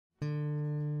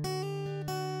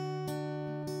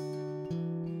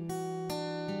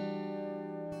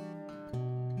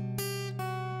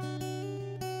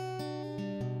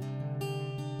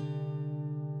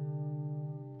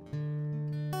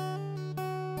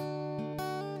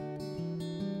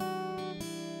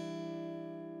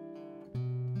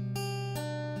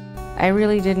I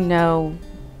really didn't know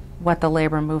what the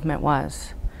labor movement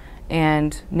was.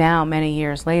 And now, many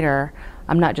years later,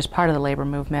 I'm not just part of the labor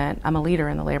movement, I'm a leader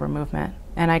in the labor movement.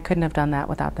 And I couldn't have done that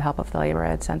without the help of the Labor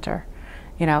Ed Center.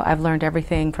 You know, I've learned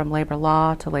everything from labor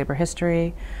law to labor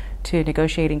history to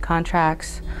negotiating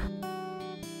contracts.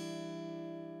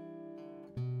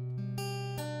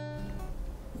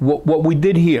 What we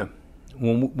did here,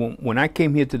 when I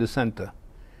came here to the center,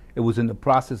 it was in the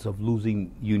process of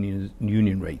losing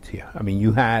union rates here. I mean,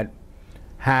 you had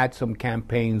some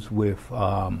campaigns with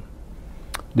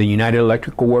the United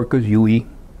Electrical Workers, UE,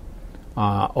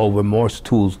 over Morse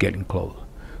tools getting closed.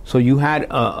 So you had,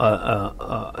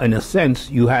 in a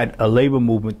sense, you had a labor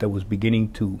movement that was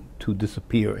beginning to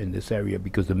disappear in this area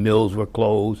because the mills were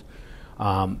closed.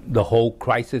 The whole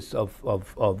crisis of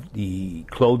the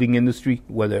clothing industry,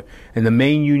 and the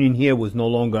main union here was no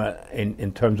longer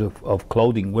in terms of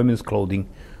clothing, women's clothing,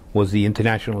 was the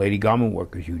International Lady Garment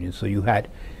Workers Union. So you had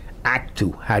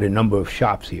ACTU had a number of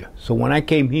shops here. So when I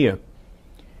came here,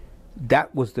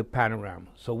 that was the panorama.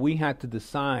 So we had to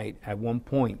decide at one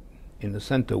point in the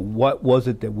center, what was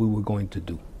it that we were going to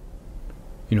do?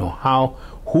 You know,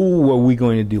 who were we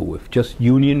going to deal with? Just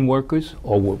union workers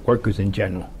or workers in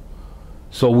general?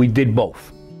 So we did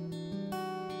both.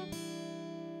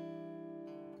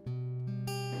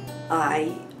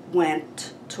 I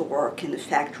went to work in a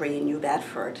factory in New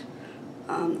Bedford.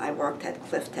 I worked at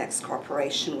Cliftex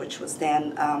Corporation, which was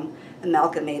then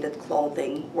Amalgamated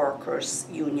Clothing Workers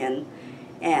Union,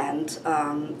 and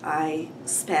I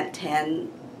spent 10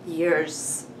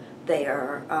 years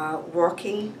there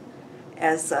working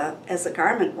as a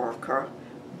garment worker,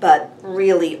 but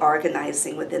really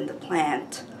organizing within the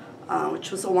plant,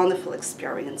 which was a wonderful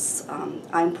experience.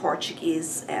 I'm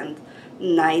Portuguese, and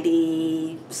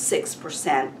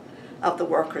 96% of the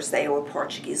workers there were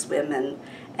Portuguese women.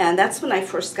 And that's when I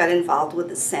first got involved with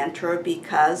the center,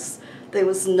 because there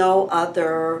was no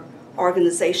other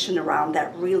organization around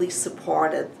that really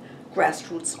supported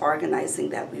grassroots organizing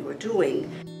that we were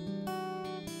doing.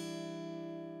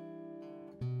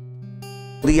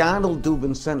 The Arnold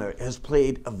Dubin Center has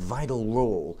played a vital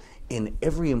role in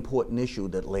every important issue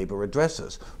that labor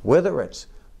addresses, whether it's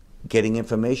getting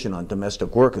information on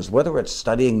domestic workers, whether it's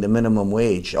studying the minimum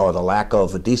wage or the lack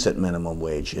of a decent minimum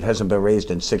wage, it hasn't been raised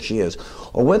in 6 years,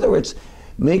 or whether it's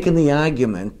making the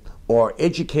argument or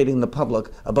educating the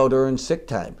public about earned sick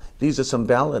time. These are some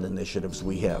ballot initiatives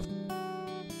we have.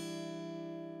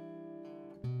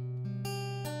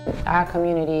 Our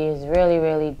community is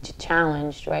really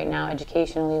challenged right now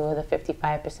educationally with a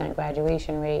 55%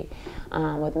 graduation rate,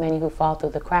 with many who fall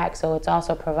through the cracks. So it's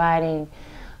also providing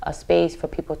a space for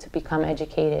people to become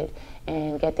educated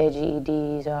and get their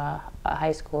GEDs or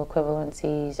high school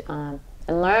equivalencies and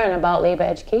learn about labor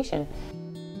education.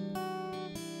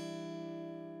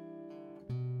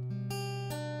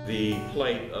 The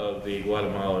plight of the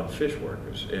Guatemalan fish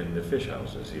workers in the fish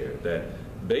houses here that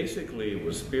basically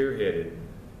was spearheaded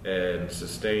and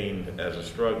sustained as a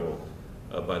struggle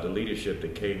by the leadership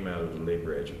that came out of the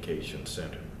Labor Education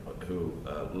Center, who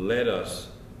led us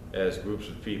as groups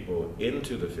of people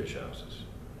into the fish houses,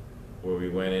 where we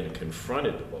went in and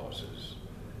confronted the bosses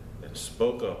and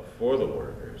spoke up for the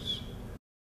workers.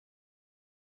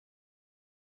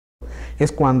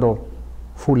 Es cuando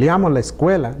fuleamos la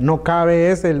escuela, no cabe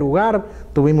ese lugar,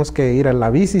 tuvimos que ir a la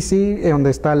BCC, donde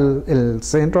está el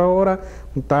centro ahora,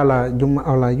 está la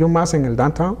UMass en el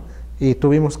downtown, y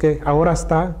tuvimos que, ahora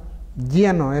está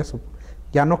lleno eso,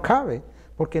 ya no cabe,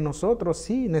 porque nosotros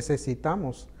sí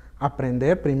necesitamos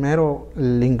aprender primero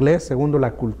el inglés, segundo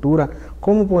la cultura,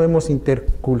 cómo podemos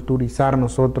interculturizar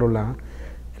nosotros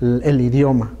el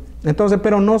idioma. Entonces,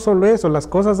 pero no solo eso, las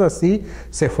cosas así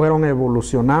se fueron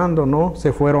evolucionando, ¿no?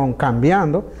 Se fueron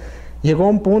cambiando. Llegó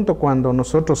un punto cuando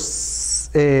nosotros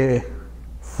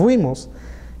fuimos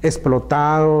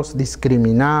explotados,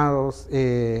 discriminados,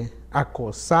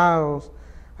 acosados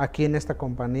aquí en esta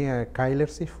compañía de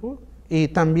Kyler Seafood. Y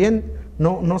también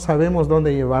no sabemos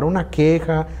dónde llevar una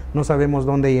queja, no sabemos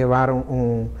dónde llevar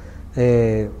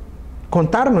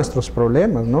contar nuestros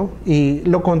problemas, ¿no? Y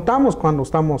lo contamos cuando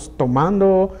estamos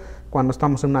tomando, cuando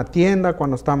estamos en una tienda,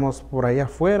 cuando estamos por allá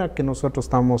afuera, que nosotros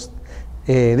estamos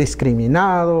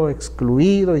discriminados,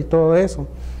 excluidos y todo eso.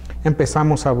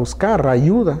 Empezamos a buscar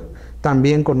ayuda.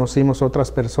 También conocimos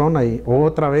otras personas y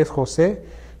otra vez José.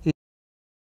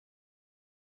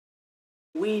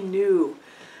 We knew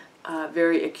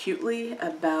very acutely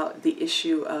about the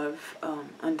issue of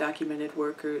undocumented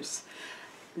workers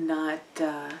not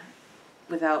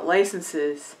without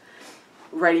licenses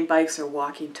riding bikes or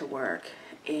walking to work,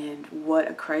 and what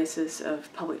a crisis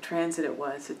of public transit it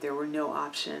was, that there were no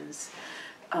options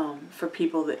for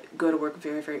people that go to work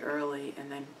very, very early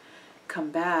and then come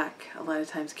back, a lot of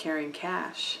times carrying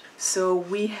cash. So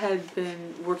we had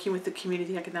been working with the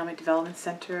Community Economic Development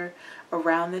Center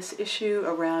around this issue,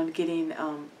 around getting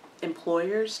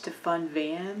employers to fund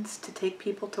vans to take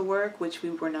people to work, which we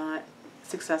were not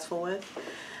successful with.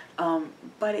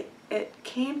 But it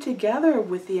came together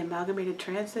with the Amalgamated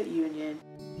Transit Union.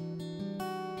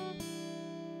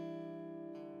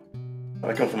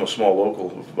 I come from a small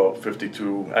local of about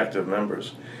 52 active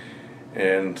members,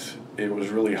 and it was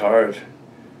really hard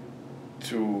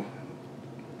to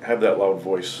have that loud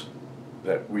voice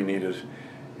that we needed.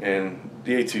 And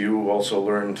the ATU also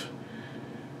learned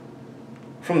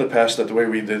from the past that the way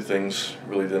we did things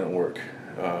really didn't work.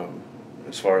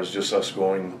 As far as just us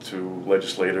going to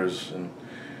legislators and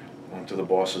to the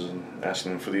bosses and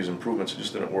asking them for these improvements, it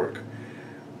just didn't work.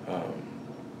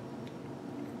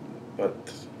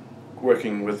 But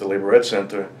working with the Labor Ed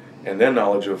Center and their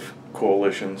knowledge of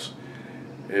coalitions,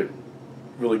 it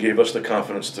really gave us the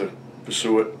confidence to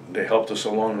pursue it. They helped us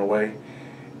along the way,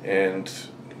 and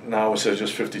now instead of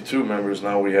just 52 members,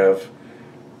 now we have,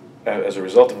 as a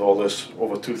result of all this,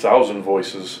 over 2,000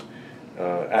 voices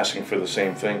asking for the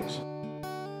same things.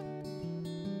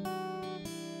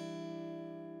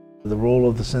 The role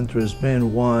of the center has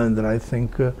been one that I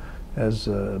think has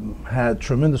had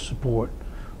tremendous support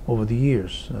over the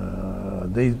years.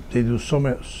 They do so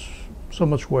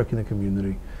much work in the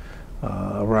community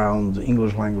around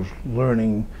English language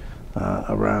learning,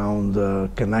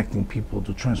 around connecting people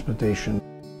to transportation.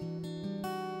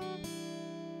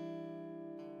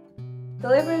 The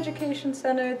Labor Education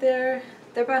Center, they're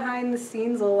behind the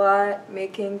scenes a lot,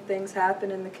 making things happen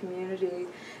in the community.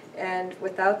 And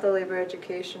without the Labor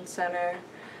Education Center,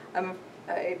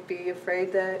 I'd be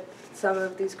afraid that some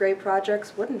of these great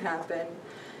projects wouldn't happen.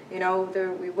 You know,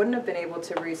 we wouldn't have been able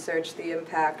to research the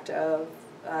impact of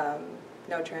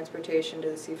no transportation to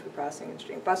the seafood processing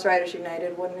industry. Bus Riders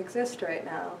United wouldn't exist right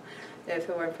now if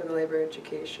it weren't for the Labor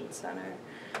Education Center.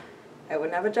 I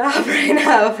wouldn't have a job right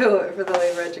now if it weren't for the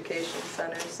Labor Education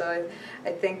Center. So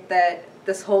I think that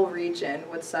this whole region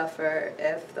would suffer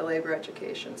if the Labor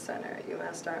Education Center at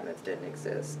UMass Dartmouth didn't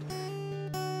exist.